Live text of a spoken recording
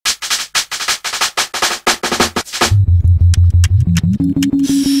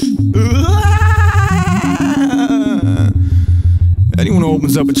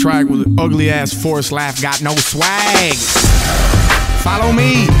opens up a track with an ugly ass forced laugh, got no swag. Follow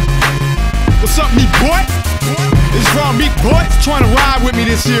me. What's up, meat boy? This is raw meat boy. Trying to ride with me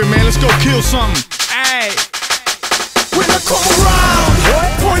this year, man. Let's go kill something. Hey. When I come around,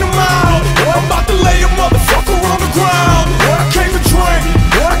 point 'em out. I'm about to lay a motherfucker on the ground. I came to drink,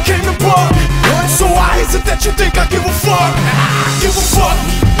 I came to buck. So why is it that you think I give a fuck? I give a fuck,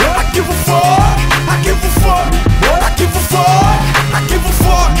 I give a fuck. I give a fuck, I give a fuck. I give a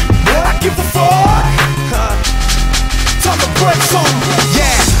fuck, I give a fuck. Time to break some.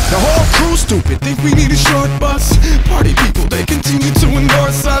 Yeah, the whole crew stupid. Think we need a short bus. Party people, they continue to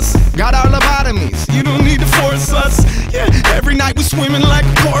endorse us. Got our lobotomies. You don't need to force us. Yeah, every night we swimming like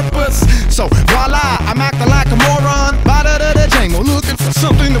a porpoise. So voila, I'm acting like a moron. Bada da da jangle, looking for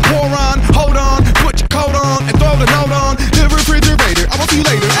something to pour on. Hold on, put your coat on and throw the note on the refrigerator. I will see you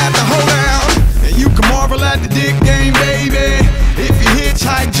later at the hoedown. And you can marvel at the dick game, baby. If you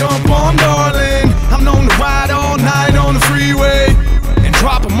hitchhike, jump on, darling. I'm known to ride all night on the freeway and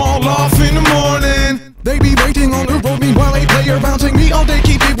drop them all off in the morning. They be waiting on the road, meanwhile a player bouncing me all day,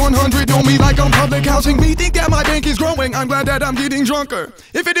 keep it 100, know me like I'm public housing. Me think that my bank is growing, I'm glad that I'm getting drunker.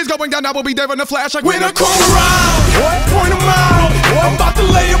 If it is going down, I will be there in a flash like when I come around, point 'em out. I'm about to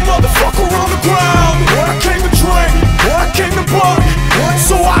lay a motherfucker on the ground. I came to drink, I came to buck.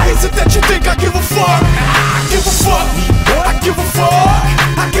 So why is it that you think I give a fuck? I give a fuck, I give a fuck.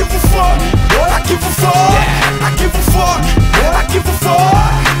 I give a fuck, I give a fuck. I give a fuck, I give a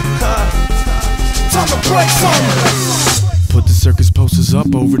fuck. Time to break some. Put the circus posters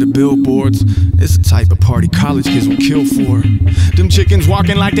up over the billboards. It's the type of party college kids will kill for. Them chickens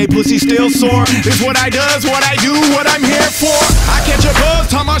walking like they pussy still sore. It's what I does, what I do, what I'm here for. I catch a buzz,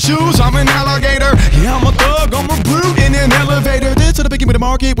 tie my shoes, I'm an alligator. Yeah, I'm a thug, I'm a brute in an elevator. This to the picking with the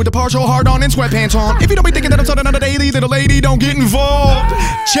market with the partial hard on and sweatpants on. If you don't be thinking that I'm something on a daily, little lady, don't get involved.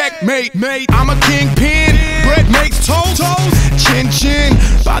 Checkmate, mate, I'm a kingpin. Bread makes toast, chin chin.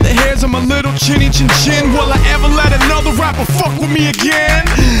 By the hairs of my little chinny chin chin. Will I ever let another rapper fuck with me again?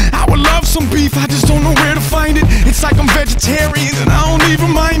 I would love some beef, I just don't know where to find it. It's like I'm vegetarian and I don't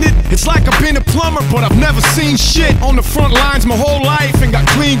even mind it. It's like I've been a plumber but I've never seen shit on the front lines my whole life and got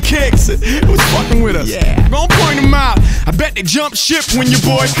clean kicks. It was fucking with us. Yeah, don't point them out. I bet they jump ship when your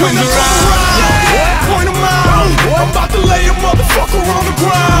boy comes around. Yeah. Point them out. I'm about to lay a motherfucker on the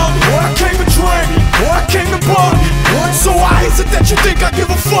ground. I came to drink, I came to buck. So why is it that you think I give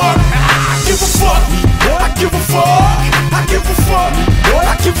a fuck? I give a fuck, I give a fuck. I give a fuck,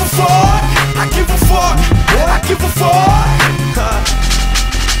 I give a fuck. I give a fuck, I give a fuck.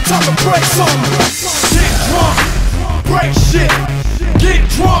 Time to break some. Get drunk, break shit. Get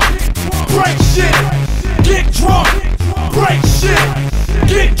drunk, break shit. Get drunk, break shit.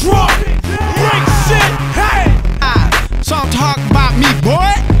 Get drunk, break shit. Hey! So I'm talking about me,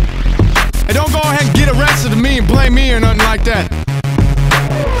 boy. Hey, don't go ahead and get arrested to me and blame me or nothing like that.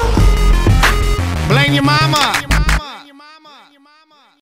 Blame your mama.